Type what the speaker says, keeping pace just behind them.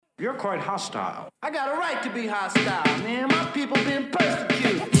You're quite hostile. I got a right to be hostile, man. My people been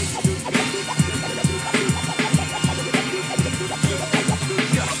persecuted.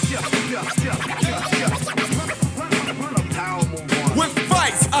 With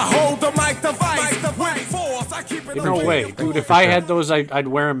vice, I hold the mic device. With force, I keep it. No way, dude. If I had those, I'd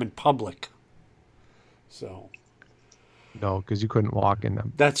wear them in public. So. No, because you couldn't walk in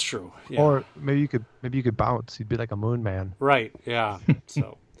them. That's true. Yeah. Or maybe you could bounce. You'd be like a moon man. Right. Yeah.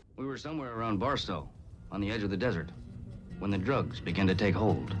 So. We were somewhere around Barstow, on the edge of the desert, when the drugs began to take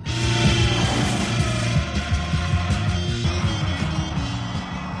hold.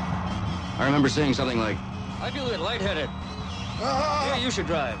 I remember saying something like, "I feel a bit lightheaded. Yeah, you should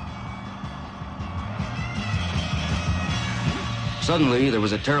drive." Suddenly, there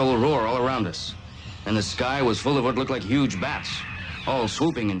was a terrible roar all around us, and the sky was full of what looked like huge bats, all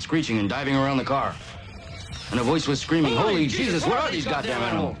swooping and screeching and diving around the car. And a voice was screaming, "Holy Jesus, what are these goddamn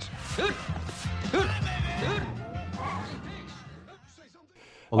animals?"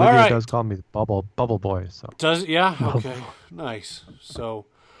 Olivia right. does call me Bubble Boy. So Does yeah? Okay. Nice. So,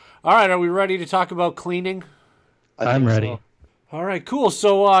 all right. Are we ready to talk about cleaning? I'm ready. All right. Cool.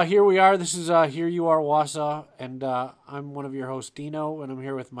 So here we are. This is Here You Are, Wausau, and I'm one of your hosts, Dino, and I'm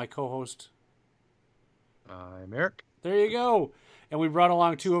here with my co-host. I'm Eric. There you go. And we brought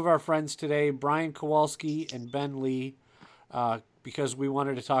along two of our friends today, Brian Kowalski and Ben Lee, because we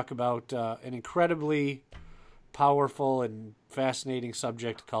wanted to talk about an incredibly powerful and fascinating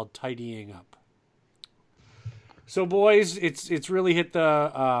subject called tidying up. So, boys, it's really hit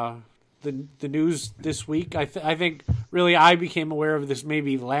the news this week. I think really I became aware of this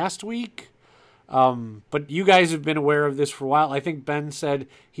maybe last week, but you guys have been aware of this for a while. I think Ben said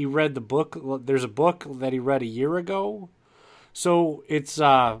he read the book. There's a book that he read a year ago. So it's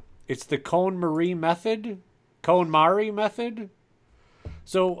the KonMari method. KonMari method.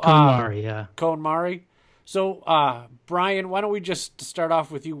 So KonMari, yeah. KonMari. So Brian, why don't we just start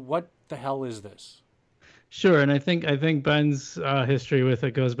off with you? What the hell is this? Sure, and I think Ben's history with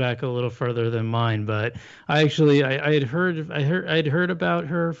it goes back a little further than mine, but I had heard about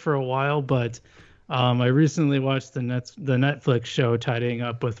her for a while, but I recently watched the Netflix show Tidying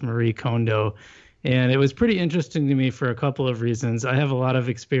Up with Marie Kondo. And it was pretty interesting to me for a couple of reasons. I have a lot of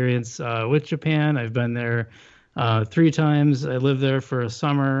experience with Japan. I've been there 3 times. I lived there for a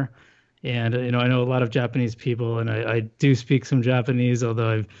summer. And, I know a lot of Japanese people, and I do speak some Japanese, although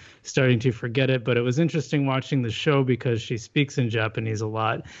I'm starting to forget it. But it was interesting watching the show because she speaks in Japanese a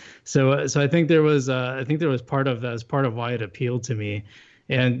lot. So I think there was part of that as part of why it appealed to me.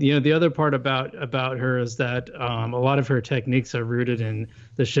 And, the other part about her is that a lot of her techniques are rooted in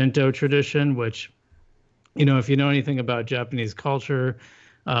the Shinto tradition, which, if you know anything about Japanese culture,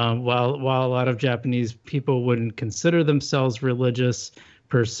 while a lot of Japanese people wouldn't consider themselves religious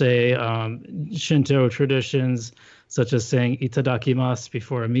per se, Shinto traditions, such as saying itadakimasu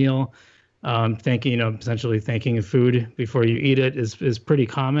before a meal, essentially thanking food before you eat it is pretty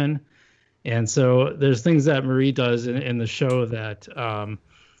common. And so there's things that Marie does in the show that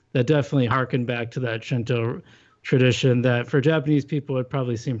definitely harken back to that Shinto tradition that for Japanese people would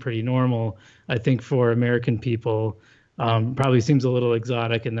probably seem pretty normal. I think for American people probably seems a little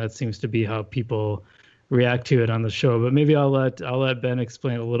exotic, and that seems to be how people react to it on the show. But maybe I'll let Ben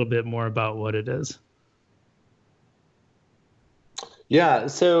explain a little bit more about what it is. Yeah,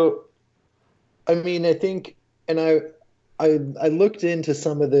 so I mean, I think, and I looked into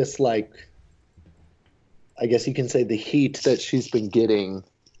some of this, like, I guess you can say the heat that she's been getting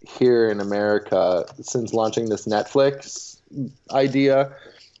here in America since launching this Netflix idea.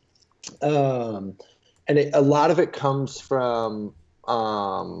 And a lot of it comes from,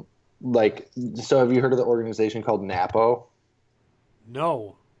 so have you heard of the organization called NAPO?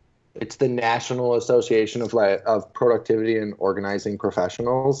 No. It's the National Association of Productivity and Organizing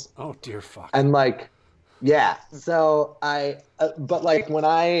Professionals. Oh, dear fuck. And yeah. So that's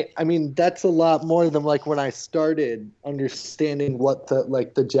a lot more than when I started understanding what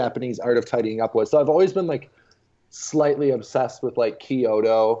the Japanese art of tidying up was. So I've always been slightly obsessed with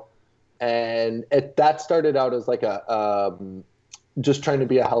Kyoto, and that started out as just trying to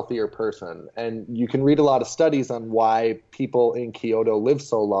be a healthier person. And you can read a lot of studies on why people in Kyoto live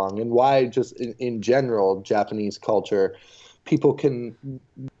so long, and why just in general, Japanese culture, people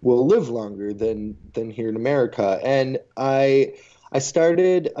will live longer than here in America. And I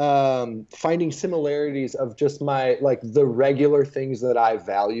started finding similarities of just my the regular things that I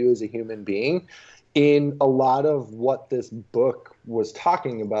value as a human being in a lot of what this book was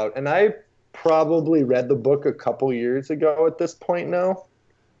talking about. And I probably read the book a couple years ago at this point now.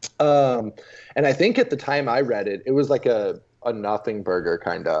 And I think at the time I read it, it was a nothing burger,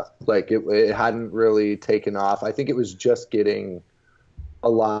 kind of. Like it hadn't really taken off. I think it was just getting a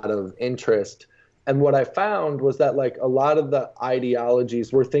lot of interest. And what I found was that like a lot of the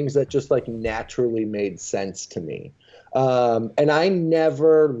ideologies were things that just like naturally made sense to me. And I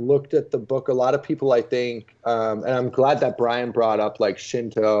never looked at the book. A lot of people, I think, and I'm glad that Brian brought up like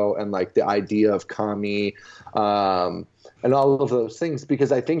Shinto and like the idea of kami, and all of those things,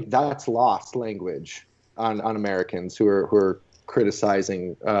 because I think that's lost language on Americans who are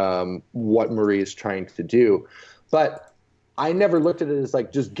criticizing what Marie is trying to do. But I never looked at it as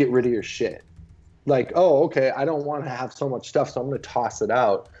like, just get rid of your shit. Like, oh, okay, I don't want to have so much stuff, so I'm going to toss it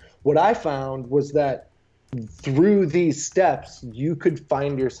out. What I found was that through these steps, you could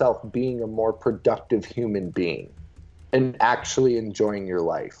find yourself being a more productive human being and actually enjoying your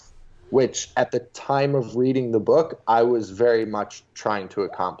life, which at the time of reading the book, I was very much trying to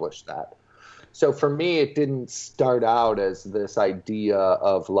accomplish that. So for me, it didn't start out as this idea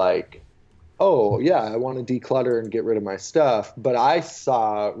of like, oh, yeah, I want to declutter and get rid of my stuff. But I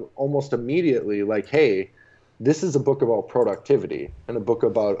saw almost immediately like, hey, this is a book about productivity and a book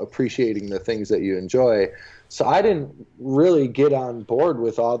about appreciating the things that you enjoy. So I didn't really get on board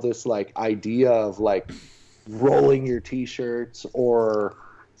with all this like idea of like rolling your t-shirts or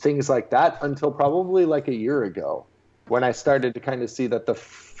things like that until probably like a year ago, when I started to kind of see that the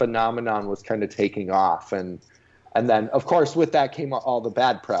phenomenon was kind of taking off. And then, of course, with that came all the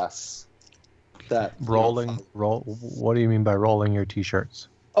bad press. That what do you mean by rolling your t-shirts?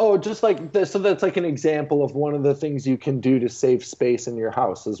 Oh, just like this. So that's like an example of one of the things you can do to save space in your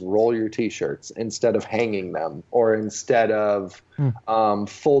house is roll your t-shirts instead of hanging them or instead of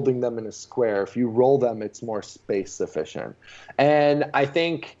folding them in a square. If you roll them, it's more space efficient. And I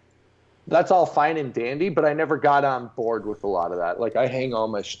think that's all fine and dandy, but I never got on board with a lot of that. Like I hang all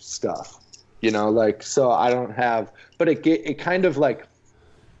my stuff, you know, like, so I don't have, but it kind of like,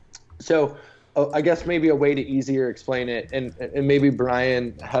 so I guess maybe a way to easier explain it, and maybe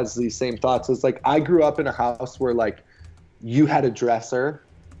Brian has these same thoughts, is like I grew up in a house where like you had a dresser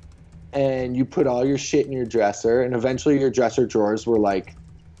and you put all your shit in your dresser, and eventually your dresser drawers were like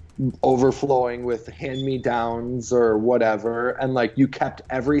overflowing with hand-me-downs or whatever, and like you kept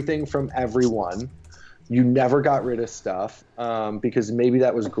everything from everyone. You never got rid of stuff because maybe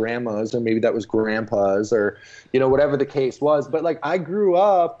that was grandma's or maybe that was grandpa's or, you know, whatever the case was. But like I grew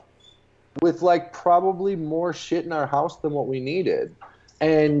up with like probably more shit in our house than what we needed.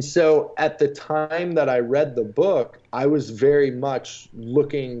 And so at the time that I read the book, I was very much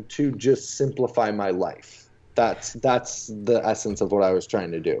looking to just simplify my life. That's the essence of what I was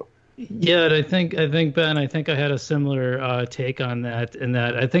trying to do. Yeah, and I think Ben, I had a similar take on that, in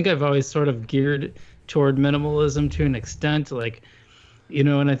that I think I've always sort of geared toward minimalism to an extent, like, you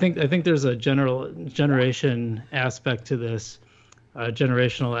know, and I think there's a generational aspect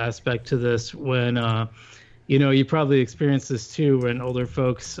to this when you know, you probably experience this too, when older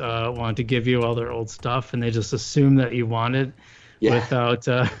folks want to give you all their old stuff and they just assume that you want it.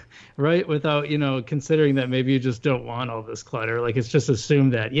 Yeah. without you know, considering that maybe you just don't want all this clutter. Like it's just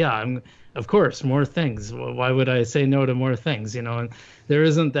assumed that, yeah, of course, more things. Well, why would I say no to more things? You know, and there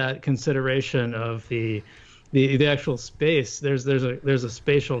isn't that consideration of the actual space. There's a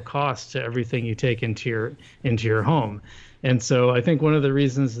spatial cost to everything you take into your home. And so I think one of the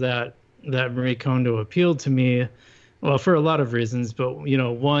reasons that Marie Kondo appealed to me, well, for a lot of reasons, but you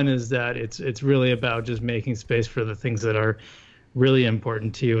know, one is that it's really about just making space for the things that are really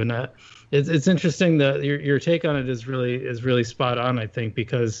important to you. And it's interesting that your take on it is really spot on, I think,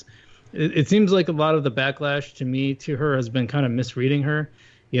 because it seems like a lot of the backlash to her has been kind of misreading her.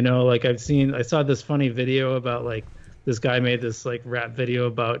 You know, like I saw this funny video about like this guy made this like rap video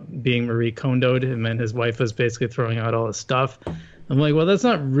about being Marie Kondo'd, and then his wife was basically throwing out all his stuff. I'm like, well, that's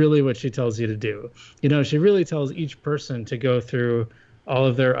not really what she tells you to do. You know, she really tells each person to go through all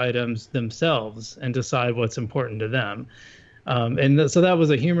of their items themselves and decide what's important to them. So that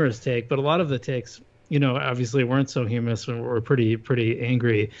was a humorous take, but a lot of the takes, you know, obviously weren't so humorous and were pretty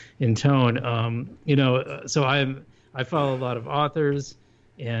angry in tone. You know, so I follow a lot of authors,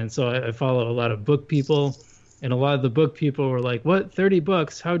 and so I follow a lot of book people. And a lot of the book people were like, what, 30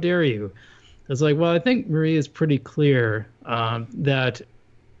 books? How dare you? I was like, well, I think Marie is pretty clear that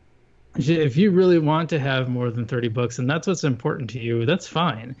if you really want to have more than 30 books and that's what's important to you, that's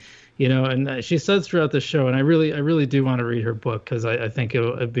fine. You know, and she says throughout the show, and I really do want to read her book because I think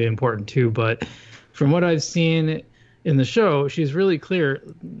it'd be important too. But from what I've seen in the show, she's really clear.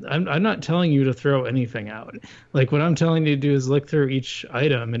 I'm not telling you to throw anything out. Like what I'm telling you to do is look through each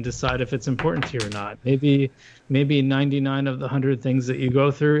item and decide if it's important to you or not. Maybe 99 of the 100 things that you go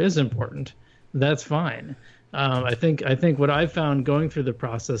through is important. That's fine. I think what I've found going through the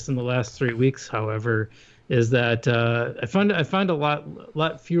process in the last 3 weeks, however, is that I find a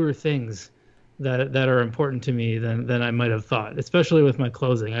lot fewer things that are important to me than I might have thought, especially with my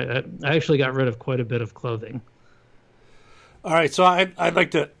clothing. I actually got rid of quite a bit of clothing. All right, so I'd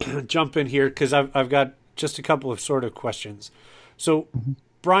like to jump in here because I've got just a couple of sort of questions. So,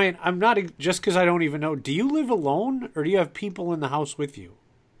 Brian, I'm not just because I don't even know. Do you live alone or do you have people in the house with you?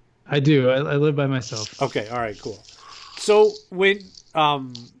 I do. I live by myself. Okay. All right. Cool. So when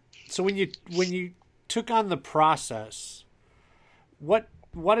you took on the process, what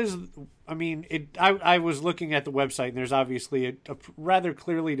is? I mean, I was looking at the website and there's obviously a rather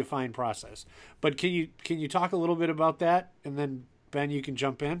clearly defined process. But can you talk a little bit about that, and then Ben, you can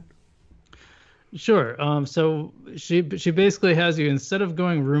jump in. Sure. So she basically has you, instead of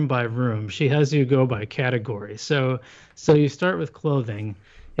going room by room, she has you go by category. So you start with clothing,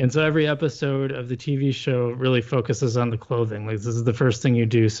 and so every episode of the TV show really focuses on the clothing. Like, this is the first thing you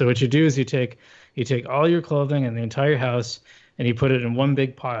do. So what you do is you take all your clothing in the entire house and you put it in one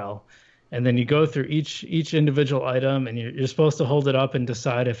big pile, and then you go through each individual item, and you're supposed to hold it up and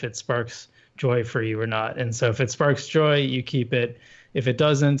decide if it sparks joy for you or not. And so if it sparks joy, you keep it. If it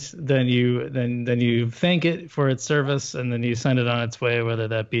doesn't, then you thank it for its service, and then you send it on its way, whether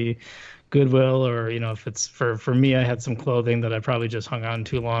that be Goodwill or, if it's for me, I had some clothing that I probably just hung on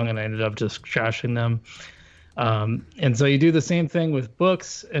too long and I ended up just trashing them. And so you do the same thing with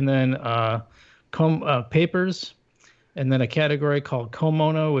books, and then papers, and then a category called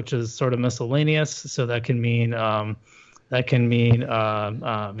Komono, which is sort of miscellaneous. So that can mean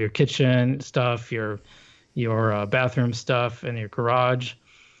your kitchen stuff, your bathroom stuff, and your garage.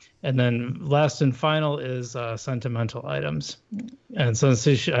 And then last and final is sentimental items. And so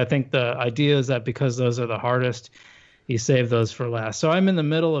I think the idea is that because those are the hardest, you save those for last. So I'm in the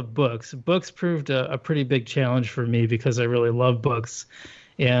middle of books. Books proved a pretty big challenge for me because I really love books.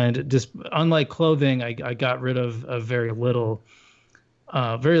 And just unlike clothing, I got rid of very little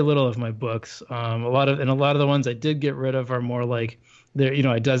of my books. A lot of the ones I did get rid of are more like,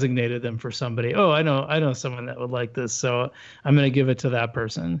 I designated them for somebody. Oh, I know someone that would like this, so I'm going to give it to that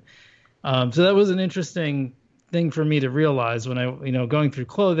person. So that was an interesting thing for me to realize when I, going through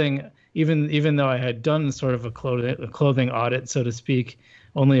clothing, even though I had done sort of a clothing audit, so to speak,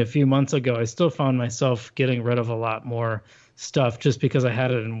 only a few months ago, I still found myself getting rid of a lot more stuff just because I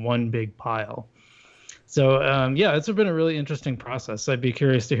had it in one big pile. So it's been a really interesting process. I'd be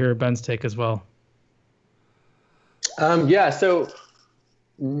curious to hear Ben's take as well. So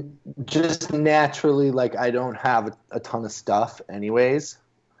just naturally, like, I don't have a ton of stuff anyways.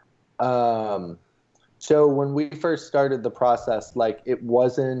 So when we first started the process, like, it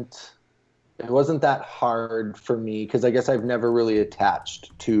wasn't that hard for me because I guess I've never really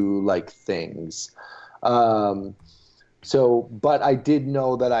attached to like things. But I did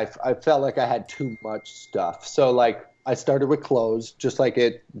know that I felt like I had too much stuff. So like I started with clothes, just like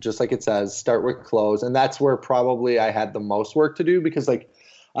it says, start with clothes. And that's where probably I had the most work to do because like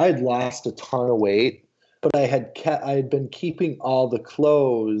I had lost a ton of weight, but I had been keeping all the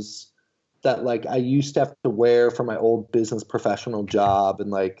clothes that like I used to have to wear for my old business professional job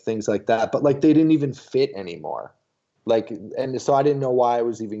and like things like that. But like they didn't even fit anymore. Like, and so I didn't know why I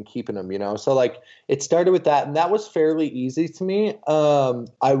was even keeping them, So like it started with that, and that was fairly easy to me.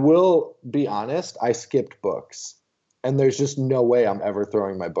 I will be honest, I skipped books, and there's just no way I'm ever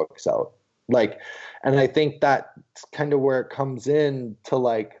throwing my books out. Like, and I think that's kind of where it comes in to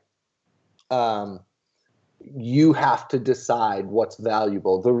like, you have to decide what's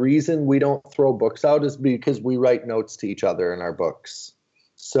valuable. The reason we don't throw books out is because we write notes to each other in our books.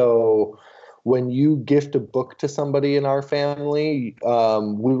 So when you gift a book to somebody in our family,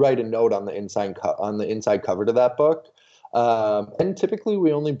 we write a note on the inside cover to that book. And typically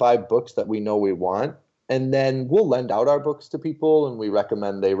we only buy books that we know we want. And then we'll lend out our books to people, and we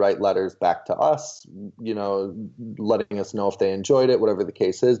recommend they write letters back to us, letting us know if they enjoyed it, whatever the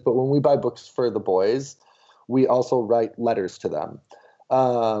case is. But when we buy books for the boys, we also write letters to them.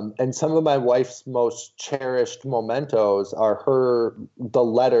 And some of my wife's most cherished mementos are the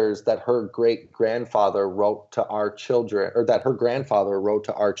letters that her great-grandfather wrote to our children, or that her grandfather wrote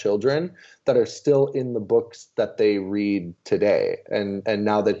to our children, that are still in the books that they read today. And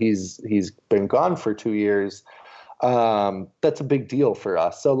now that he's been gone for 2 years, that's a big deal for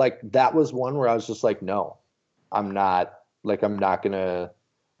us. So like that was one where I was just like, no, I'm not gonna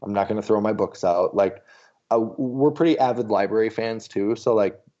throw my books out. Like, we're pretty avid library fans too. So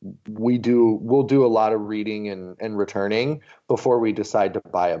like we'll do a lot of reading and returning before we decide to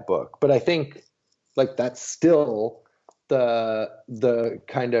buy a book. But I think like that's still the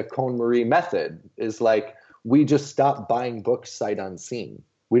kind of Cone Marie method is like, we just stopped buying books sight unseen.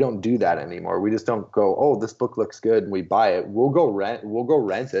 We don't do that anymore. We just don't go, oh, this book looks good, and we buy it. We'll go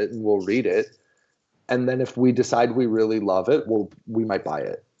rent it and we'll read it. And then if we decide we really love it, we might buy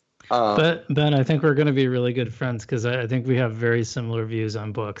it. But Ben, I think we're going to be really good friends because I think we have very similar views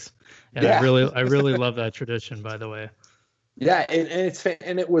on books, and Yeah. I really love that tradition. By the way, Yeah,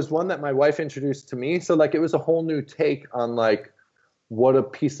 and it was one that my wife introduced to me. So like it was a whole new take on like what a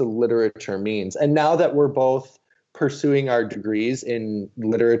piece of literature means. And now that we're both pursuing our degrees in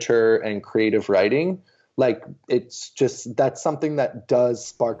literature and creative writing, like that's something that does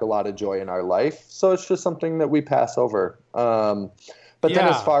spark a lot of joy in our life. So it's just something that we pass over. But then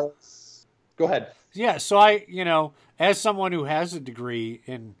as far as, go ahead. Yeah. So as someone who has a degree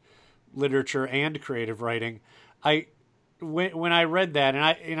in literature and creative writing, when I read that,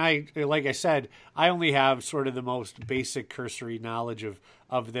 and I like I said, I only have sort of the most basic cursory knowledge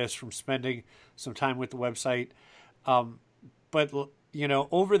of this from spending some time with the website. But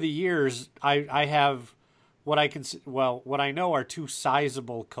over the years, I have what I know are two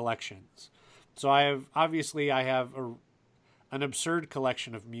sizable collections. So I have an absurd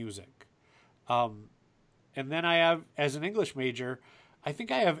collection of music. And then I have, as an English major, I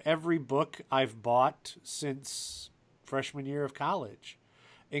think I have every book I've bought since freshman year of college,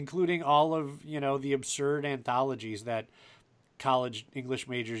 including all of, the absurd anthologies that college English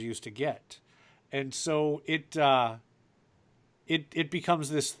majors used to get. And so it becomes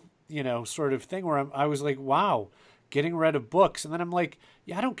this, sort of thing where I was like, wow, getting rid of books. And then I'm like,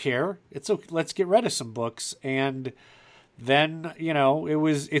 yeah, I don't care. It's okay. Let's get rid of some books. And then,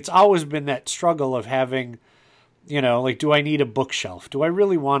 it's always been that struggle of having, like, do I need a bookshelf? Do I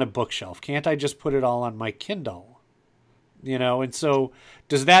really want a bookshelf? Can't I just put it all on my Kindle? And so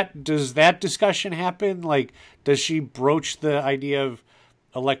does that discussion happen? Like, does she broach the idea of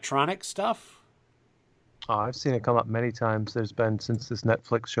electronic stuff? Oh, I've seen it come up many times. There's been, since this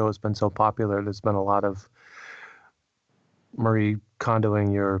Netflix show has been so popular, there's been a lot of Marie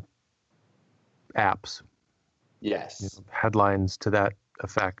Kondoing your apps. Yes. Headlines to that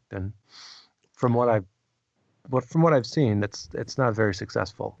effect. And from what I've seen, it's not very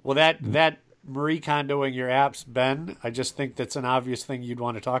successful. Well, that Marie Kondoing your apps, Ben, I just think that's an obvious thing you'd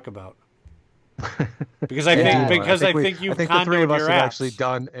want to talk about. Because I think you've the three of us your have apps. actually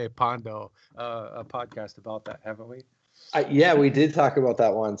done a podcast about that, haven't we? Yeah, we did talk about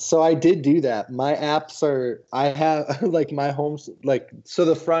that once. So I did do that. My apps I have like my home's like, so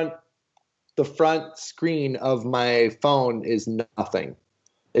the front screen of my phone is nothing.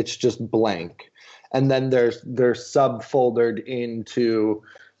 It's just blank. And then they're subfoldered into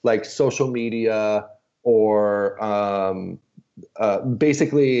like social media or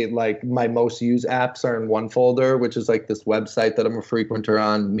basically like my most used apps are in one folder, which is like this website that I'm a frequenter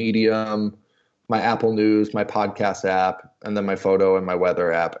on, Medium, my Apple News, my podcast app, and then my photo and my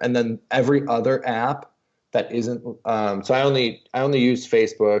weather app. And then every other app that isn't so I only use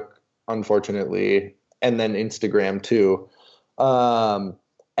Facebook, unfortunately, and then Instagram too.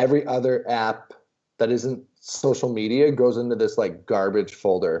 Every other app that isn't social media goes into this like garbage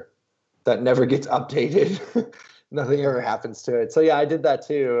folder that never gets updated. Nothing ever happens to it. So yeah, I did that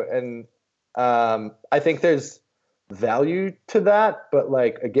too. And I think there's value to that, but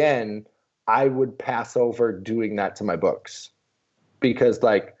like, again, I would pass over doing that to my books because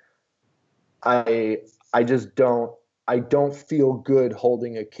like, I don't feel good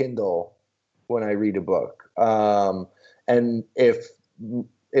holding a Kindle when I read a book. And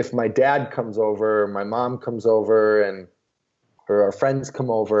if my dad comes over, my mom comes over, or our friends come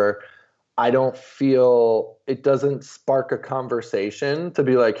over, I don't feel, it doesn't spark a conversation to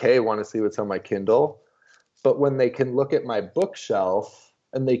be like, hey, want to see what's on my Kindle? But when they can look at my bookshelf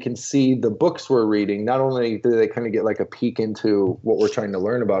and they can see the books we're reading, not only do they kind of get like a peek into what we're trying to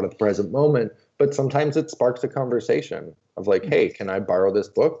learn about at the present moment, but sometimes it sparks a conversation of like, hey, can I borrow this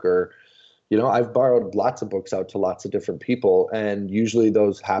book? Or, I've borrowed lots of books out to lots of different people, and usually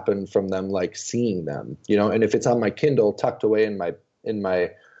those happen from them like seeing them, and if it's on my Kindle tucked away in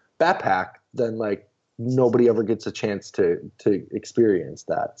my backpack, then like nobody ever gets a chance to experience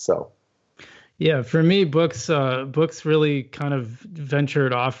that. So yeah, for me, books really kind of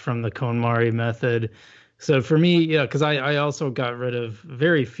ventured off from the KonMari method. So for me, yeah, because I also got rid of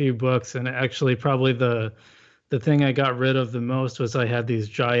very few books, and actually probably the thing I got rid of the most was I had these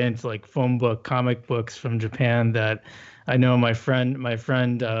giant like phone book comic books from Japan that I know my friend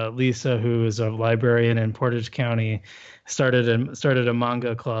Lisa, who is a librarian in Portage County, started a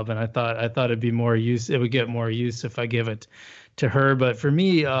manga club, and I thought it'd be more use. It would get more use if I give it to her. But for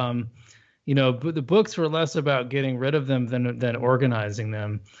me, the books were less about getting rid of them than organizing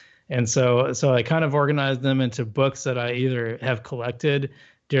them. And so I kind of organized them into books that I either have collected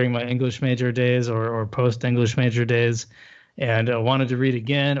during my English major days or post English major days, and wanted to read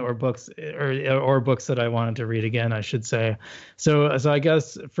again, or books that I wanted to read again, I should say. So I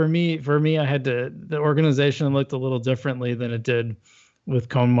guess for me, I had the organization looked a little differently than it did with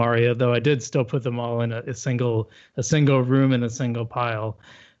KonMari, though I did still put them all in a single room in a single pile.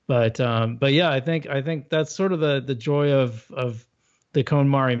 But yeah, I think that's sort of the joy of the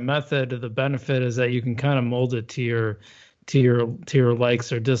KonMari method. The benefit is that you can kind of mold it to your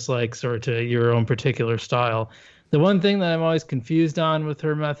likes or dislikes, or to your own particular style. The one thing that I'm always confused on with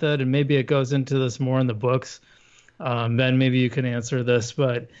her method, and maybe it goes into this more in the books, Ben, maybe you can answer this,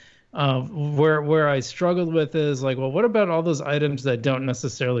 but where I struggled with is like, well, what about all those items that don't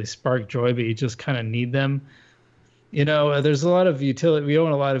necessarily spark joy, but you just kind of need them? There's a lot of we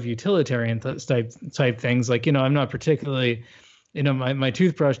own a lot of utilitarian type things. Like, I'm not particularly, my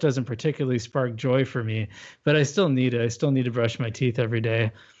toothbrush doesn't particularly spark joy for me, but I still need it. I still need to brush my teeth every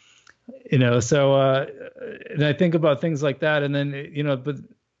day. So and I think about things like that, and then but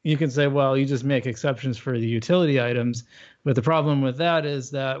you can say, well, you just make exceptions for the utility items, but the problem with that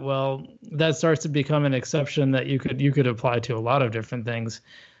is that, well, that starts to become an exception that you could apply to a lot of different things,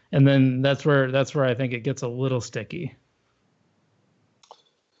 and then that's where I think it gets a little sticky.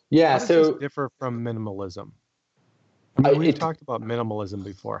 Yeah. How does this differ from minimalism? We've talked about minimalism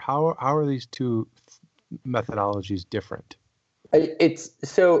before. How are these two methodologies different?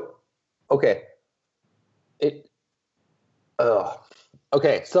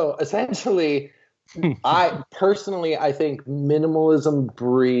 Okay, so essentially, I think minimalism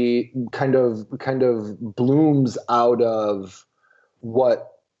kind of blooms out of what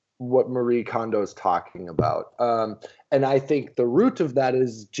Marie Kondo is talking about, and I think the root of that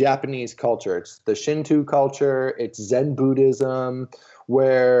is Japanese culture. It's the Shinto culture. It's Zen Buddhism,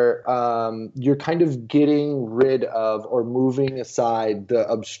 where you're kind of getting rid of or moving aside the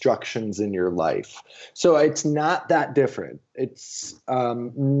obstructions in your life. So it's not that different. It's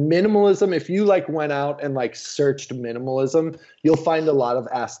minimalism. If you went out and searched minimalism, you'll find a lot of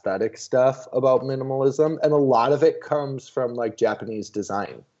aesthetic stuff about minimalism, and a lot of it comes from Japanese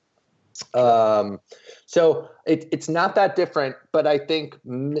design. So it's not that different, but I think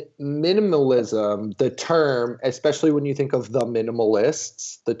minimalism, the term, especially when you think of the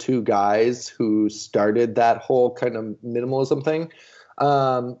minimalists, the two guys who started that whole kind of minimalism thing,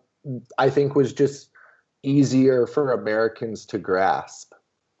 I think was just easier for Americans to grasp.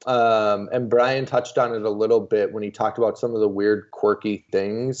 And Brian touched on it a little bit when he talked about some of the weird, quirky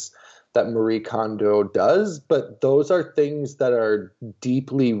things that Marie Kondo does, but those are things that are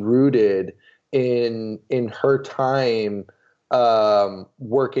deeply rooted in her time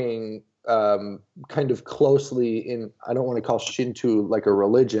working kind of closely in, I don't want to call Shinto like a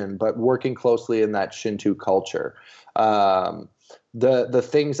religion, but working closely in that Shinto culture. The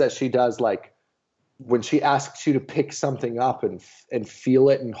things that she does, like when she asks you to pick something up and feel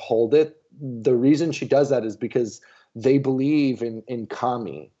it and hold it, the reason she does that is because they believe in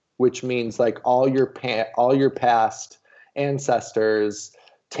kami, which means all your past ancestors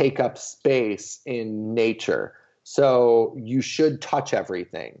take up space in nature. So you should touch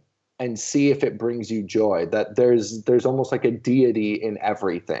everything and see if it brings you joy, that there's almost like a deity in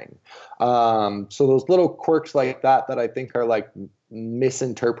everything. So those little quirks like that I think are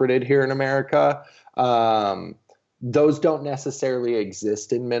misinterpreted here in America, those don't necessarily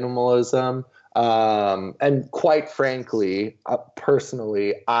exist in minimalism. And quite frankly,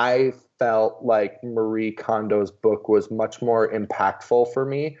 personally, I felt like Marie Kondo's book was much more impactful for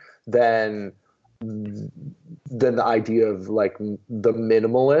me than the idea of the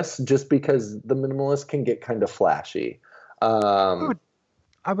minimalist, just because the minimalist can get kind of flashy. I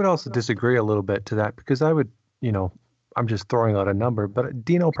would also disagree a little bit to that, because I would, I'm just throwing out a number, but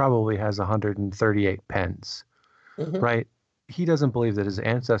Dino probably has 138 pens, right? He doesn't believe that his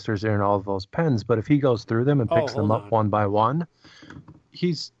ancestors are in all of those pens, but if he goes through them and picks them up one by one,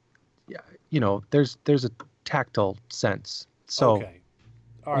 he's, there's a tactile sense. So, okay.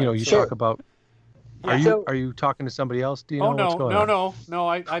 All right, you talk about. Are you talking to somebody else? Do you know what's going on? No.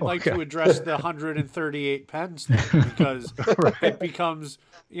 I'd like to address the 138 pens thing, because it becomes,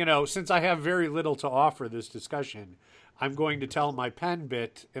 since I have very little to offer this discussion, I'm going to tell my pen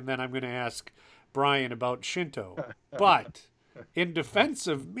bit, and then I'm going to ask Brian about Shinto. But in defense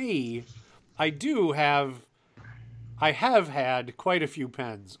of me, I have had quite a few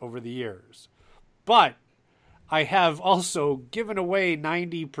pens over the years, but I have also given away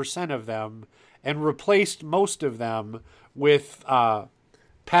 90% of them and replaced most of them with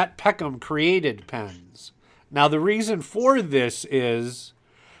Pat Peckham created pens. Now, the reason for this is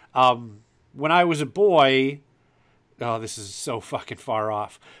When I was a boy, oh, this is so fucking far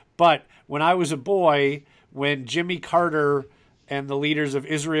off. But when I was a boy, when Jimmy Carter and the leaders of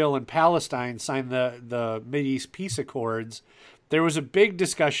Israel and Palestine signed the Mideast peace accords, there was a big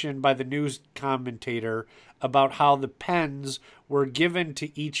discussion by the news commentator about how the pens were given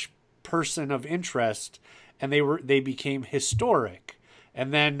to each person of interest, and they became historic.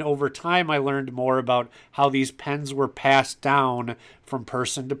 And then over time, I learned more about how these pens were passed down from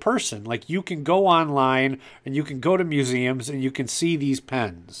person to person. Like, you can go online and you can go to museums and you can see these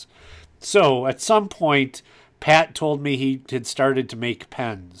pens. So at some point, Pat told me he had started to make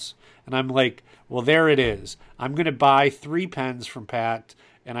pens. And I'm like, well, there it is. I'm going to buy 3 pens from Pat,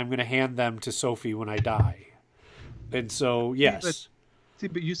 and I'm going to hand them to Sophie when I die. And so, yes.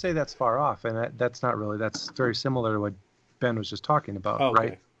 But you say that's far off, and that's not really. That's very similar to what Ben was just talking about,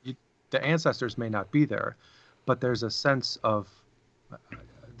 okay. Right? The ancestors may not be there, but there's a sense of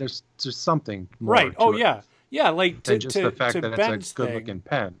there's just something more right. To it yeah. Like than just the fact that Ben's it's a good-looking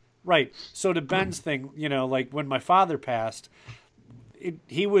pen. Right. So to Ben's thing, like when my father passed,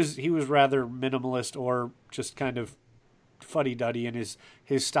 he was rather minimalist or just kind of fuddy-duddy in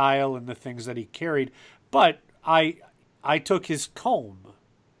his style and the things that he carried. But I took his comb.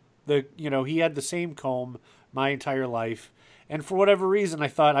 He had the same comb my entire life, and for whatever reason, I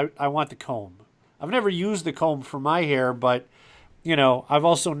thought I want the comb. I've never used the comb for my hair, but I've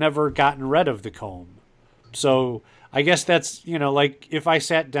also never gotten rid of the comb. So I guess that's like if I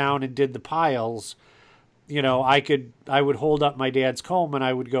sat down and did the piles, I would hold up my dad's comb and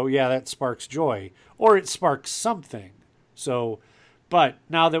I would go, yeah, that sparks joy, or it sparks something. So, but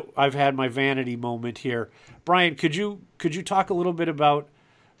now that I've had my vanity moment here, Brian, could you talk a little bit about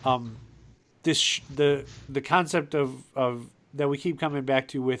the concept of that we keep coming back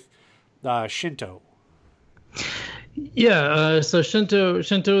to with Shinto? Yeah, so Shinto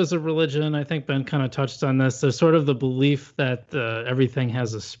is a religion. I think Ben kind of touched on this. There's sort of the belief that everything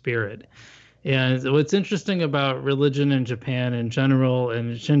has a spirit. And what's interesting about religion in Japan in general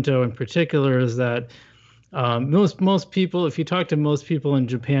and Shinto in particular is that most people, if you talk to most people in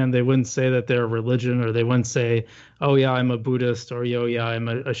Japan, they wouldn't say that they're a religion, or they wouldn't say, oh yeah, I'm a Buddhist, or yeah, I'm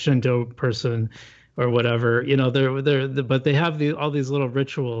a Shinto person, or whatever. But they have all these little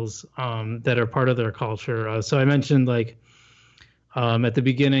rituals that are part of their culture. So I mentioned at the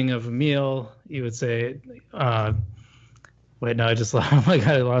beginning of a meal, you would say, wait, no, I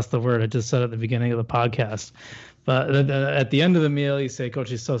lost the word. I just said at the beginning of the podcast. But at the end of the meal, you say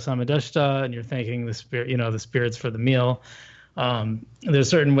 "Gochiso samadeshita," and you're thanking the spirit, the spirits for the meal. There's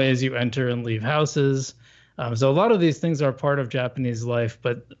certain ways you enter and leave houses. So a lot of these things are part of Japanese life,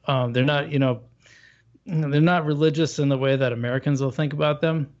 but they're not, they're not religious in the way that Americans will think about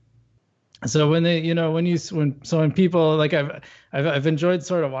them. So when people like I've enjoyed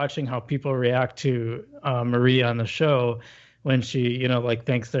sort of watching how people react to Marie on the show. When she,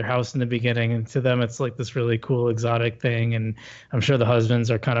 thanks their house in the beginning, and to them it's like this really cool exotic thing, and I'm sure the husbands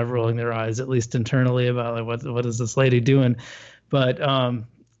are kind of rolling their eyes, at least internally, about like what is this lady doing? But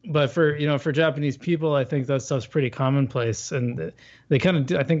for Japanese people, I think that stuff's pretty commonplace, and they kind of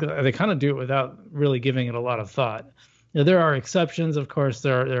do it without really giving it a lot of thought. There are exceptions, of course.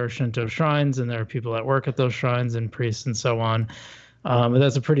 There are Shinto shrines, and there are people that work at those shrines and priests and so on. But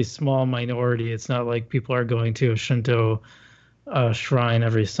that's a pretty small minority. It's not like people are going to a Shinto shrine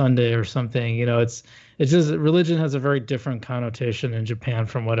every Sunday or something. It's just religion has a very different connotation in Japan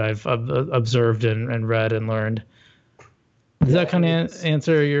from what I've observed and read and learned. Does that kind of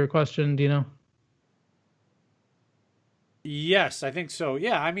answer your question, Dino? Yes, I think so.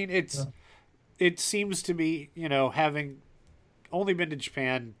 Yeah, I mean, it seems to be, having only been to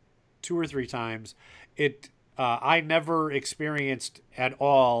Japan 2 or 3 times, I never experienced at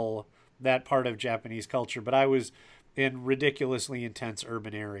all that part of Japanese culture, but I was in ridiculously intense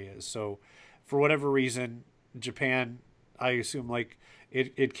urban areas. So for whatever reason, Japan, I assume like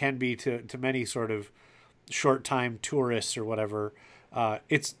it can be to many sort of short time tourists or whatever.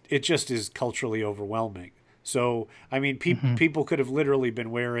 It just is culturally overwhelming. So, I mean, people could have literally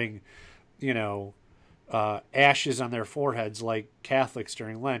been wearing, ashes on their foreheads like Catholics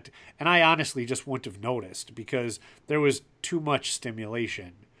during Lent. And I honestly just wouldn't have noticed because there was too much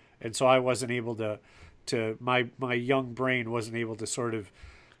stimulation. And so I wasn't able to my young brain wasn't able to sort of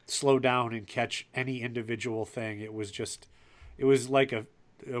slow down and catch any individual thing. It was like a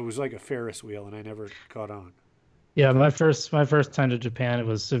Ferris wheel, and I never caught on. Yeah, my first time to Japan, it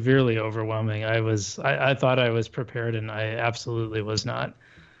was severely overwhelming. I thought I was prepared, and I absolutely was not.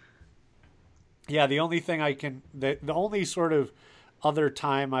 Yeah, the only sort of other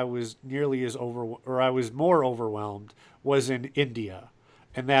time I was nearly as I was more overwhelmed was in India.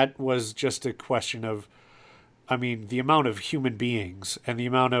 And that was just a question of, I mean, the amount of human beings and the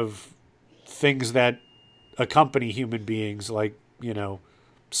amount of things that accompany human beings, like, you know,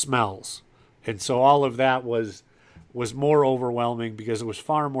 smells. And so all of that was more overwhelming because it was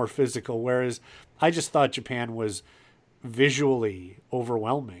far more physical, whereas I just thought Japan was visually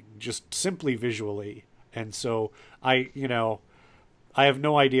overwhelming, just simply visually. And so I have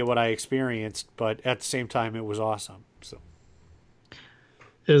no idea what I experienced, but at the same time it was awesome. So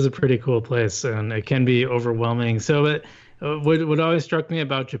it is a pretty cool place, and it can be overwhelming. So what always struck me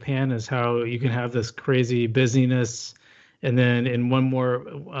about Japan is how you can have this crazy busyness, and then in one more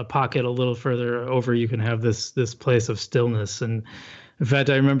pocket a little further over, you can have this place of stillness. And in fact,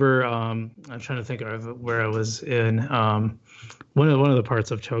 I remember I'm trying to think of where I was in one of the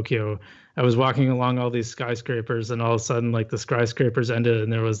parts of Tokyo. I was walking along all these skyscrapers, and all of a sudden, like, the skyscrapers ended,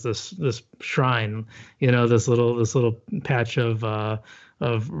 and there was this shrine, you know, this little patch of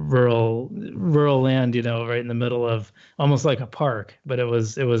rural land, you know, right in the middle of almost like a park, but it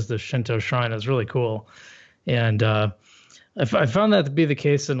was the Shinto shrine. It was really cool, and I found that to be the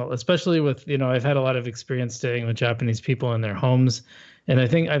case, and especially with, you know, I've had a lot of experience staying with Japanese people in their homes, and I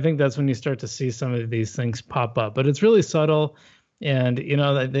think that's when you start to see some of these things pop up. But it's really subtle, and, you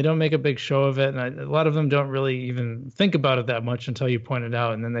know, they don't make a big show of it, and a lot of them don't really even think about it that much until you point it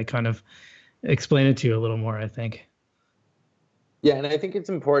out, and then they kind of explain it to you a little more, I think. Yeah, and I think it's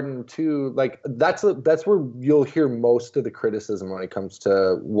important too. Like, that's where you'll hear most of the criticism when it comes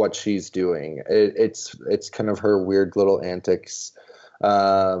to what she's doing. It's kind of her weird little antics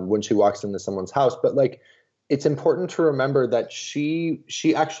when she walks into someone's house. But, like, it's important to remember that she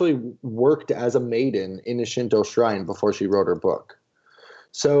actually worked as a maiden in a Shinto shrine before she wrote her book.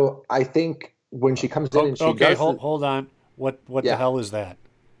 So I think when she comes in and she does, hold on. What the hell is that?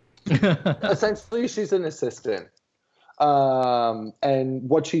 Essentially, she's an assistant. And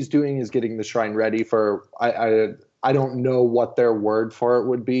what she's doing is getting the shrine ready for, I don't know what their word for it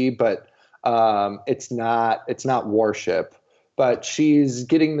would be, but it's not worship, but she's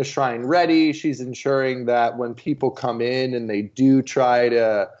getting the shrine ready. She's ensuring that when people come in and they do try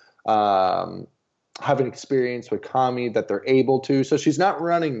to have an experience with Kami, that they're able to. So she's not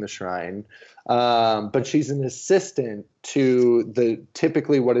running the shrine, but she's an assistant to the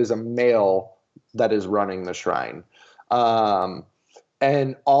typically what is a male that is running the shrine.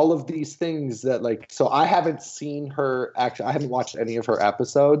 And all of these things that, like, so I haven't seen her actually, I haven't watched any of her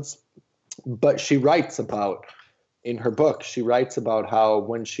episodes, but she writes about, in her book, she writes about how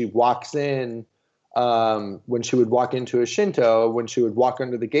when she walks in, when she would walk into a Shinto, when she would walk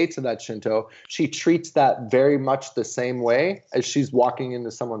under the gates of that Shinto, she treats that very much the same way as she's walking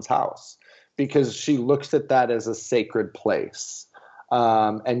into someone's house, because she looks at that as a sacred place.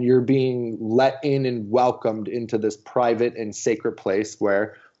 And you're being let in and welcomed into this private and sacred place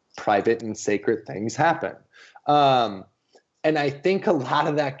where private and sacred things happen. And I think a lot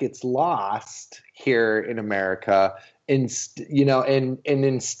of that gets lost here in America. And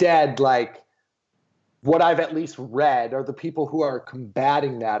instead, like, what I've at least read are the people who are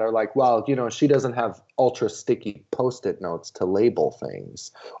combating that are like, well, you know, she doesn't have ultra sticky Post-it notes to label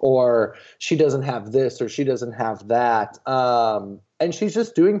things, or she doesn't have this, or she doesn't have that. And she's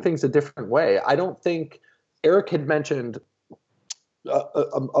just doing things a different way. I don't think Eric had mentioned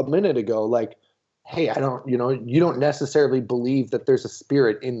a minute ago, like, hey, you don't necessarily believe that there's a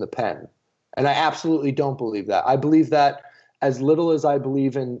spirit in the pen. And I absolutely don't believe that. I believe that as little as I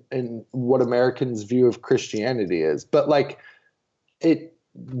believe in what Americans' view of Christianity is. But, like,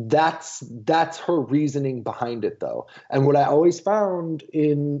 that's her reasoning behind it, though. And what I always found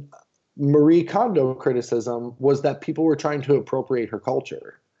in Marie Kondo criticism was that people were trying to appropriate her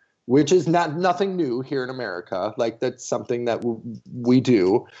culture, which is nothing new here in America. Like, that's something that we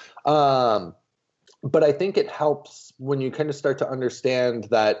do. But I think it helps when you kind of start to understand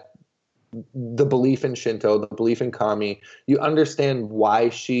that the belief in Shinto, the belief in Kami, you understand why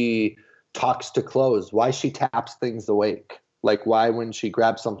she talks to clothes, why she taps things awake. Like, why when she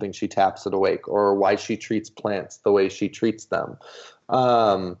grabs something, she taps it awake, or why she treats plants the way she treats them.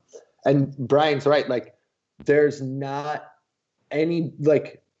 And Brian's right. Like, there's not any,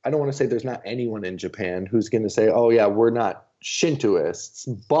 like, I don't want to say there's not anyone in Japan who's going to say, oh yeah, we're not Shintoists,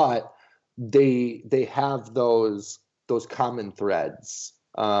 but they have those common threads.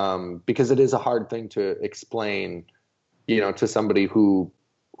 Because it is a hard thing to explain, you know, to somebody who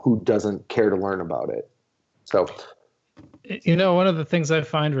doesn't care to learn about it. So, you know, one of the things I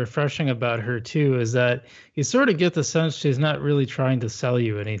find refreshing about her too is that you sort of get the sense she's not really trying to sell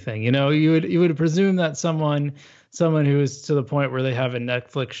you anything. You know, you would presume that someone who is to the point where they have a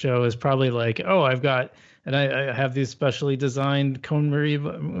Netflix show is probably like, oh, I've got and I have these specially designed KonMari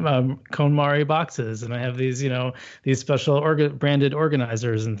boxes, and I have these, these special branded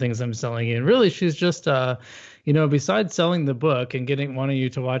organizers and things I'm selling. And really, she's just, besides selling the book and wanting you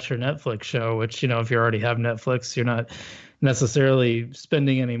to watch her Netflix show, which, if you already have Netflix, you're not necessarily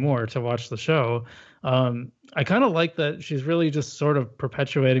spending any more to watch the show. I kind of like that she's really just sort of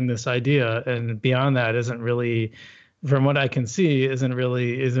perpetuating this idea, and beyond that isn't really, from what I can see, isn't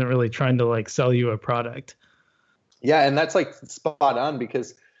really trying to like sell you a product. Yeah, and that's like spot on,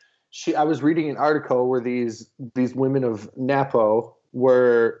 because I was reading an article where these women of Napo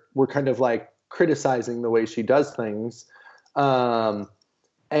were kind of like criticizing the way she does things.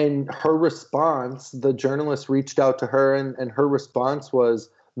 And her response, the journalist reached out to her, and her response was,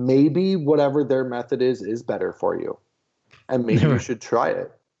 maybe whatever their method is better for you, and maybe you should try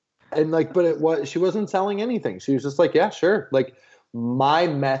it. And like, but she wasn't selling anything. She was just like, yeah, sure. Like, my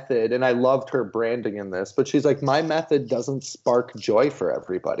method, and I loved her branding in this, but she's like, my method doesn't spark joy for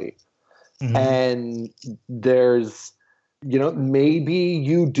everybody. Mm-hmm. And there's, maybe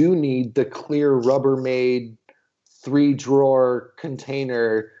you do need the clear Rubbermaid 3-drawer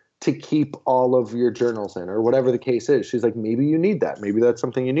container to keep all of your journals in, or whatever the case is. She's like, maybe you need that. Maybe that's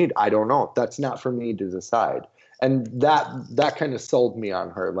something you need. I don't know. That's not for me to decide. And that kind of sold me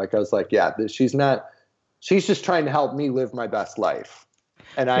on her. Like, I was like, yeah, she's just trying to help me live my best life.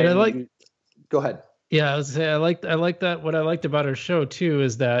 And go ahead. Yeah, I was saying, I like that. What I liked about her show too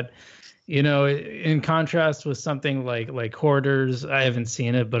is that, in contrast with something like Hoarders, I haven't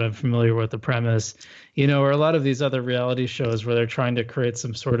seen it, but I'm familiar with the premise, or a lot of these other reality shows where they're trying to create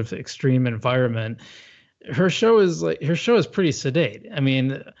some sort of extreme environment. Her show is pretty sedate. I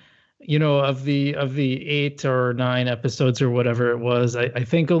mean, of the 8 or 9 episodes or whatever it was, I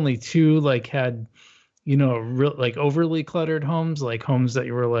think only 2 had, real overly cluttered homes, like homes that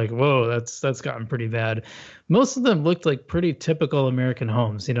you were like, whoa, that's gotten pretty bad. Most of them looked like pretty typical American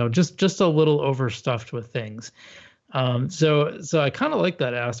homes, just a little overstuffed with things. So I kind of like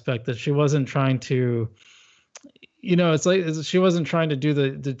that aspect, that she wasn't trying to, it's like she wasn't trying to do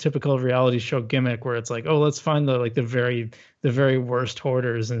the typical reality show gimmick where it's like, oh, let's find the very worst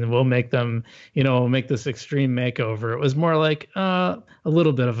hoarders and we'll make them, make this extreme makeover. It was more like a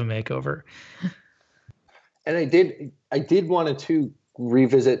little bit of a makeover. And I did want to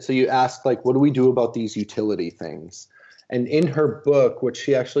revisit. So you asked, like, what do we do about these utility things? And in her book, what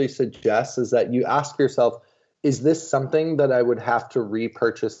she actually suggests is that you ask yourself, is this something that I would have to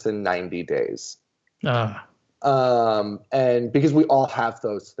repurchase in 90 days? And because we all have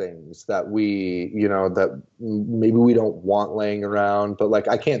those things that we, that maybe we don't want laying around, but like,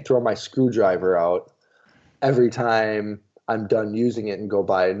 I can't throw my screwdriver out every time I'm done using it and go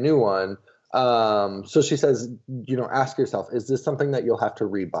buy a new one. So she says, ask yourself, is this something that you'll have to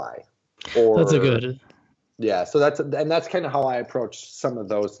rebuy? Or that's a good. Yeah. So that's kind of how I approach some of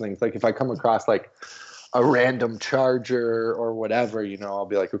those things. Like, if I come across like a random charger or whatever, I'll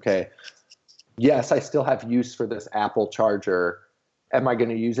be like, okay, yes, I still have use for this Apple charger. Am I going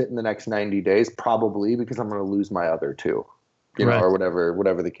to use it in the next 90 days? Probably, because I'm going to lose my other 2, right, or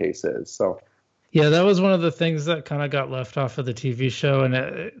whatever the case is. So. Yeah, that was one of the things that kind of got left off of the TV show,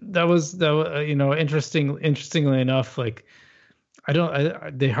 and that was interestingly enough, like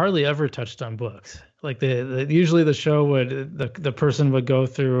they hardly ever touched on books. Like usually the show would the person would go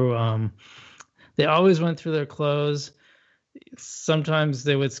through. They always went through their clothes. Sometimes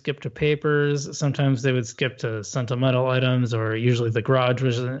they would skip to papers. Sometimes they would skip to sentimental items, or usually the garage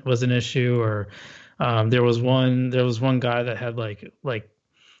was an issue. Or there was one guy that had like.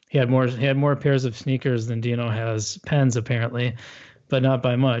 He had more pairs of sneakers than Dino has pens, apparently, but not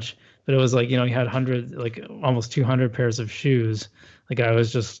by much. But it was like, he had almost 200 pairs of shoes. The guy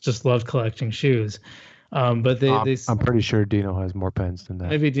was just loved collecting shoes. But I'm pretty sure Dino has more pens than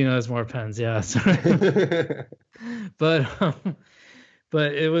that. Maybe Dino has more pens, yeah. But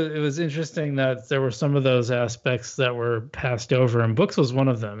it was interesting that there were some of those aspects that were passed over, and books was one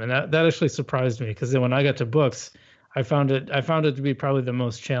of them, and that actually surprised me, because then when I got to books, I found it to be probably the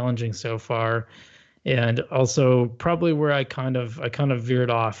most challenging so far, and also probably where I kind of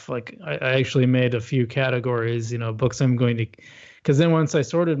veered off. Like, I actually made a few categories, books I'm going to, because then once I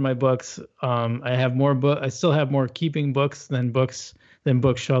sorted my books, I still have more keeping books than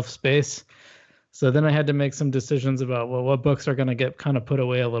bookshelf space. So then I had to make some decisions about, well, what books are going to get kind of put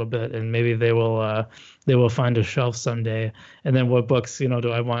away a little bit, and maybe they will find a shelf someday. And then what books,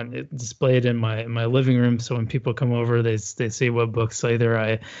 do I want it displayed in my living room, so when people come over, they see what books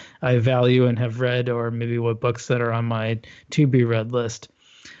either I value and have read, or maybe what books that are on my to be read list.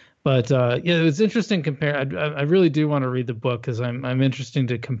 But it was interesting compare. I really do want to read the book, because I'm interested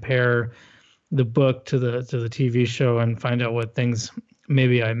to compare the book to the TV show and find out what things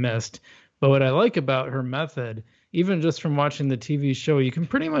maybe I missed. But what I like about her method, even just from watching the TV show, you can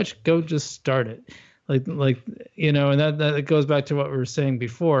pretty much go just start it. Like you know, and that goes back to what we were saying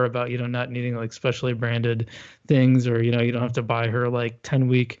before about, you know, not needing like specially branded things, or, you know, you don't have to buy her like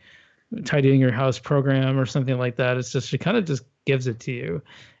 10-week tidying your house program or something like that. It's just, she kind of just gives it to you.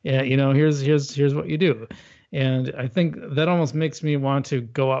 And, you know, here's what you do. And I think that almost makes me want to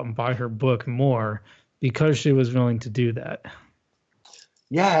go out and buy her book more because she was willing to do that.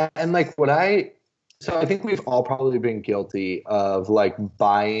 Yeah. And like so I think we've all probably been guilty of like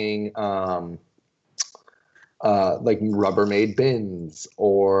buying, like Rubbermaid bins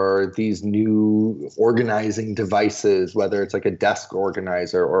or these new organizing devices, whether it's like a desk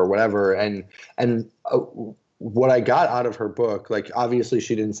organizer or whatever. And what I got out of her book, like obviously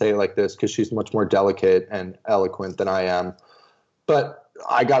she didn't say it like this because she's much more delicate and eloquent than I am, but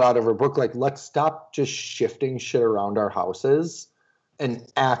I got out of her book, like, let's stop just shifting shit around our houses and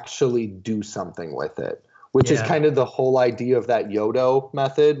actually do something with it. Which is kind of the whole idea of that Yodo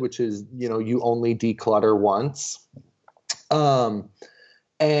method, which is, you know, you only declutter once. And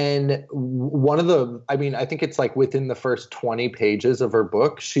one of the, I mean, I think it's like within the first 20 pages of her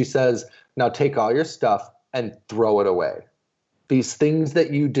book, she says, now take all your stuff and throw it away. These things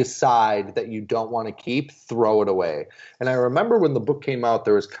that you decide that you don't want to keep, throw it away. And I remember when the book came out,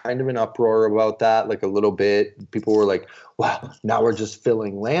 there was kind of an uproar about that, like a little bit. People were like, wow, now we're just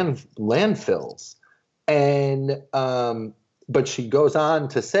filling landfills. And, but she goes on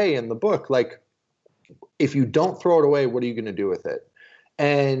to say in the book, like, if you don't throw it away, what are you going to do with it?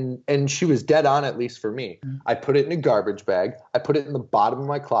 And she was dead on, at least for me. I put it in a garbage bag. I put it in the bottom of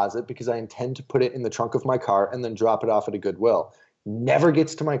my closet because I intend to put it in the trunk of my car and then drop it off at a Goodwill. Never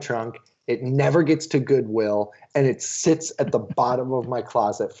gets to my trunk. It never gets to Goodwill, and it sits at the bottom of my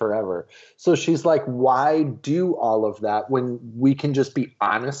closet forever. So she's like, why do all of that when we can just be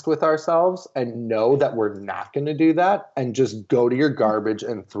honest with ourselves and know that we're not going to do that and just go to your garbage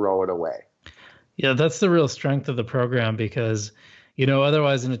and throw it away? Yeah, that's the real strength of the program, because, you know,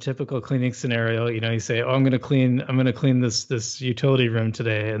 otherwise in a typical cleaning scenario, you know, you say, oh, I'm going to clean this utility room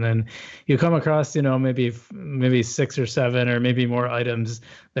today. And then you come across, you know, maybe 6 or 7 or maybe more items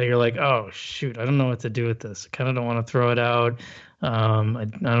that you're like, oh, shoot, I don't know what to do with this. I kind of don't want to throw it out. I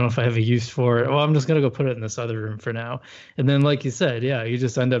don't know if I have a use for it. Well, I'm just going to go put it in this other room for now. And then, like you said, yeah, you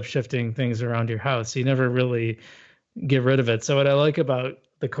just end up shifting things around your house. You never really get rid of it. So what I like about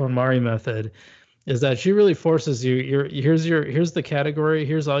the KonMari method is that she really forces you, here's the category,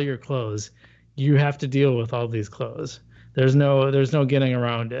 here's all your clothes. You have to deal with all these clothes. There's no getting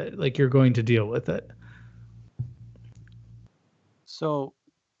around it. Like, you're going to deal with it. So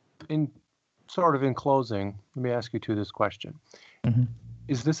in closing, let me ask you this question. Mm-hmm.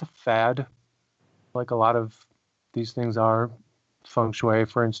 Is this a fad? Like a lot of these things are. Feng Shui,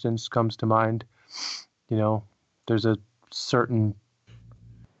 for instance, comes to mind. You know, there's a certain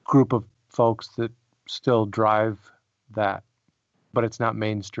group of folks that still drive that, but it's not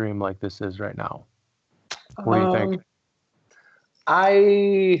mainstream like this is right now. What do you think?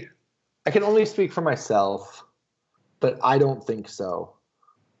 I can only speak for myself, but I don't think so.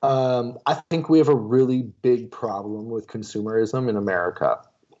 I think we have a really big problem with consumerism in America.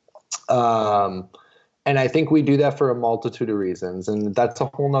 And I think we do that for a multitude of reasons. And that's a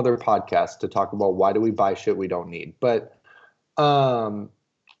whole nother podcast to talk about why do we buy shit we don't need. But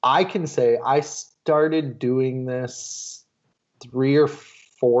I can say I started doing this 3 or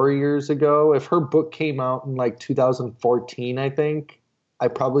 4 years ago. If her book came out in like 2014, I think, I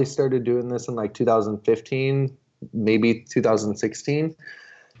probably started doing this in like 2015, maybe 2016.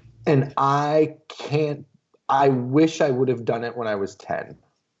 And I wish I would have done it when I was 10.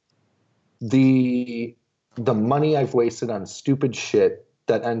 The money I've wasted on stupid shit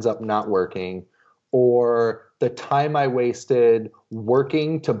that ends up not working, or the time I wasted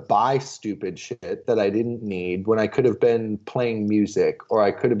working to buy stupid shit that I didn't need when I could have been playing music, or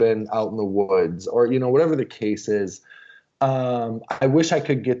I could have been out in the woods, or, you know, whatever the case is. I wish I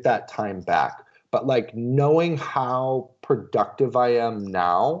could get that time back. But like, knowing how productive I am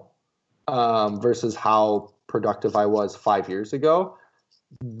now versus how productive I was 5 years ago,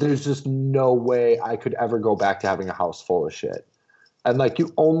 there's just no way I could ever go back to having a house full of shit. And like,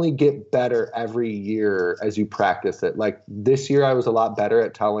 you only get better every year as you practice it. Like, this year I was a lot better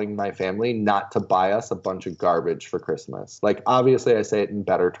at telling my family not to buy us a bunch of garbage for Christmas. Like, obviously I say it in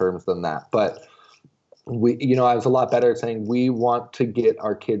better terms than that, but I was a lot better at saying we want to get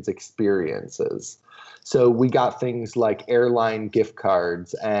our kids experiences. So we got things like airline gift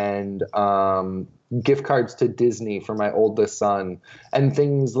cards and gift cards to Disney for my oldest son and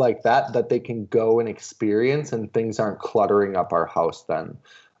things like that they can go and experience, and things aren't cluttering up our house then.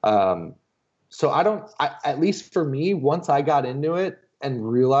 So at least for me, once I got into it and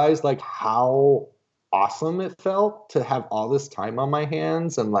realized like how awesome it felt to have all this time on my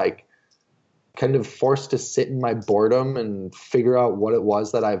hands and like kind of forced to sit in my boredom and figure out what it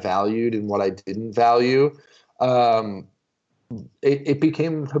was that I valued and what I didn't value, it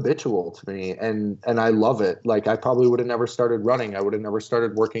became habitual to me, and I love it. Like I probably would have never started running. I would have never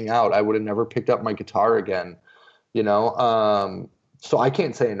started working out. I would have never picked up my guitar again, you know? So I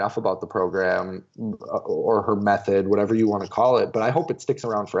can't say enough about the program or her method, whatever you want to call it, but I hope it sticks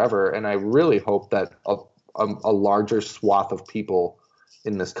around forever. And I really hope that a larger swath of people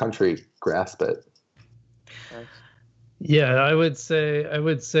in this country grasp it. Yeah, I would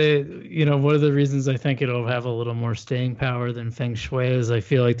say, you know, one of the reasons I think it'll have a little more staying power than Feng Shui is I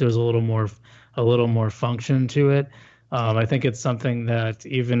feel like there's a little more function to it. I think it's something that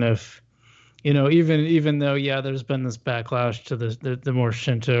even if, you know, even though, yeah, there's been this backlash to the more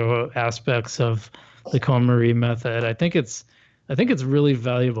Shinto aspects of the KonMari method, I think it's really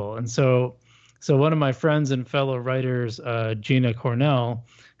valuable. And so one of my friends and fellow writers, Gina Cornell,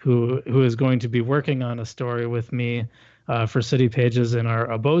 who is going to be working on a story with me for City Pages in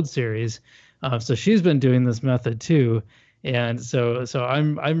our Abode series. So she's been doing this method too. And so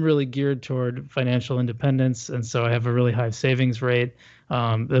I'm really geared toward financial independence. And so I have a really high savings rate.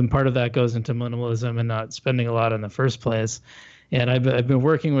 And part of that goes into minimalism and not spending a lot in the first place. And I've been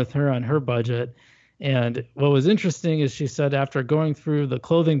working with her on her budget. And what was interesting is she said after going through the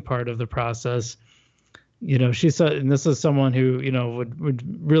clothing part of the process, you know, she said, and this is someone who, you know,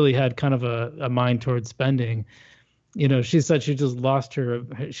 would really had kind of a mind towards spending. You know, she said she just lost her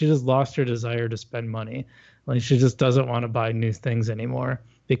desire to spend money. Like she just doesn't want to buy new things anymore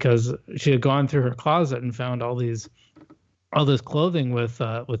because she had gone through her closet and found all this clothing with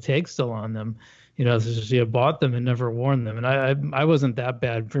tags still on them. You know, so she had bought them and never worn them. And I wasn't that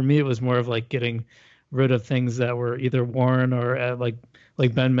bad. For me, it was more of like getting rid of things that were either worn or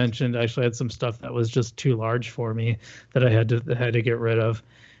like Ben mentioned, I actually had some stuff that was just too large for me that I had to get rid of.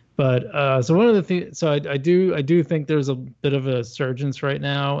 But so one of the things, so I do think there's a bit of a surgence right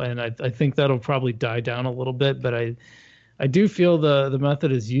now, and I think that'll probably die down a little bit. But I do feel the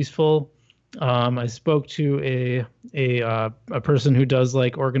method is useful. I spoke to a person who does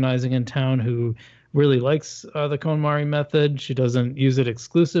like organizing in town who really likes the KonMari method. She doesn't use it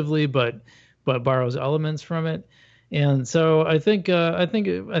exclusively, but borrows elements from it. And so I think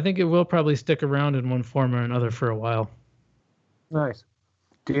it will probably stick around in one form or another for a while. Nice.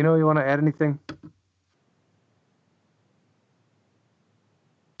 Dino, you want to add anything?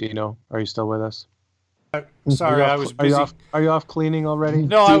 Dino, are you still with us? Sorry, I was busy. Are you off cleaning already?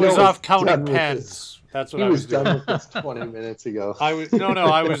 No, I was off counting pens. That's what I was doing. He was done with this 20 minutes ago. I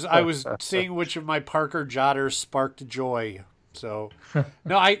was seeing which of my Parker Jotters sparked joy. So,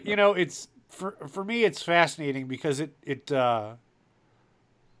 no, it's for me, it's fascinating because it there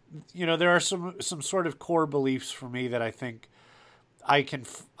are some sort of core beliefs for me that I think I can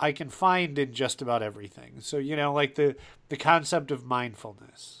find in just about everything. So, like the concept of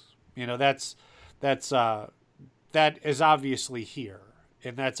mindfulness, that is obviously here,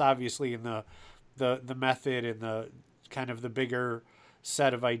 and that's obviously in the method and the kind of the bigger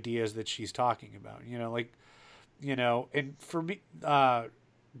set of ideas that she's talking about, and for me,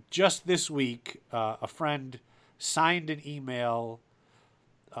 just this week, a friend signed an email,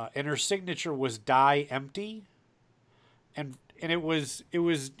 and her signature was "Die Empty," and it was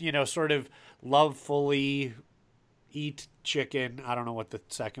sort of love fully, eat chicken. I don't know what the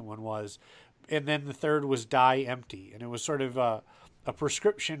second one was, and then the third was "Die Empty," and it was sort of a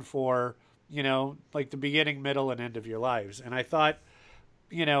prescription for like the beginning, middle, and end of your lives. And I thought,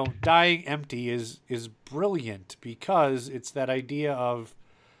 dying empty is brilliant because it's that idea of,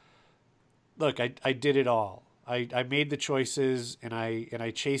 look, I did it all. I made the choices and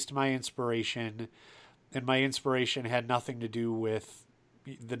I chased my inspiration, and my inspiration had nothing to do with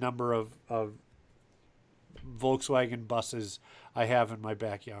the number of Volkswagen buses I have in my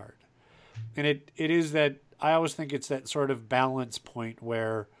backyard. And it is that, I always think it's that sort of balance point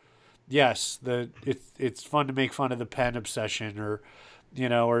where, yes, it's fun to make fun of the pen obsession or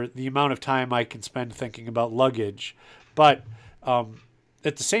the amount of time I can spend thinking about luggage. But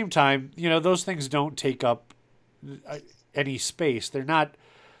at the same time, those things don't take up any space.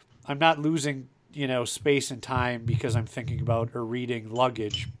 I'm not losing, space and time because I'm thinking about or reading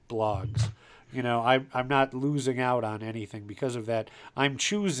luggage blogs. I'm not losing out on anything because of that. I'm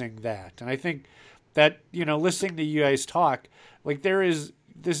choosing that. And I think, that, you know, listening to you guys talk, like there is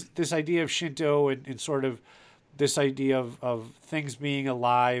this idea of Shinto and sort of this idea of things being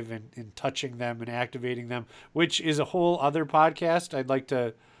alive and touching them and activating them, which is a whole other podcast. I'd like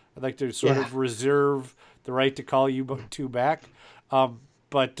to sort of reserve the right to call you two back.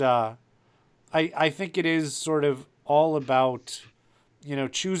 But I think it is sort of all about, you know,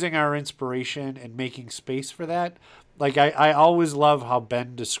 choosing our inspiration and making space for that. Like I always love how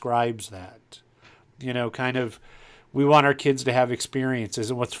Ben describes that, you know, kind of, we want our kids to have experiences.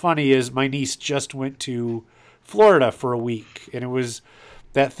 And what's funny is my niece just went to Florida for a week, and it was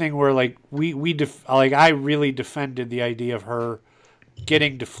that thing where like I really defended the idea of her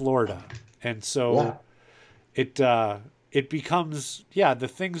getting to Florida. And so it becomes,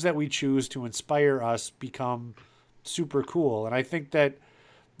 the things that we choose to inspire us become super cool. And I think that,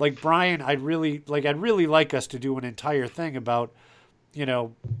 like Brian, I'd really like us to do an entire thing about, you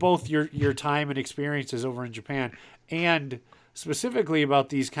know, both your time and experiences over in Japan, and specifically about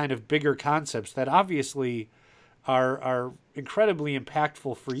these kind of bigger concepts that obviously are incredibly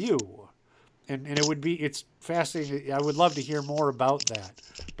impactful for you. And it's fascinating. I would love to hear more about that.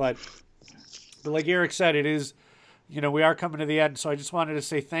 But like Eric said, it is, you know, we are coming to the end. So I just wanted to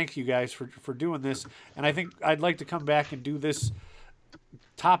say thank you guys for doing this. And I think I'd like to come back and do this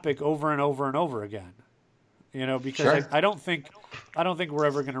topic over and over and over again, you know, because I don't think we're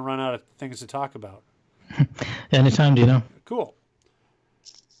ever going to run out of things to talk about. Anytime, Dino. Cool.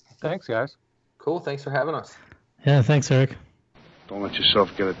 Thanks, guys. Cool. Thanks for having us. Yeah, thanks, Eric. Don't let yourself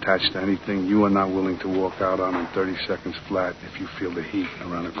get attached to anything you are not willing to walk out on in 30 seconds flat if you feel the heat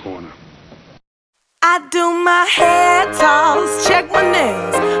around the corner. I do my hair toss, check my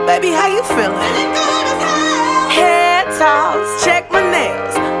nails. Baby, how you feeling? Hair toss, check my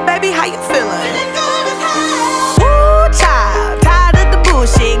nails. Baby, how you feeling? Woo, child, tired of the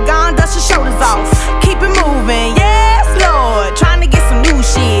bullshit. Gone, dust your shoulders off. Keep it moving, yes, Lord. Trying to get some new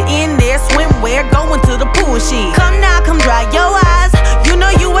shit in there. Swimwear, going to the pool shit. Come now, come dry your eyes. You know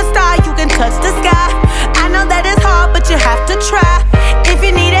you a star, you can touch the sky. I know that it's hard, but you have to try. If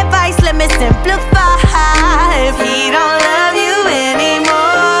you need advice, let me simplify. If he don't love you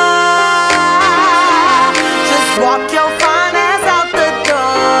anymore, just walk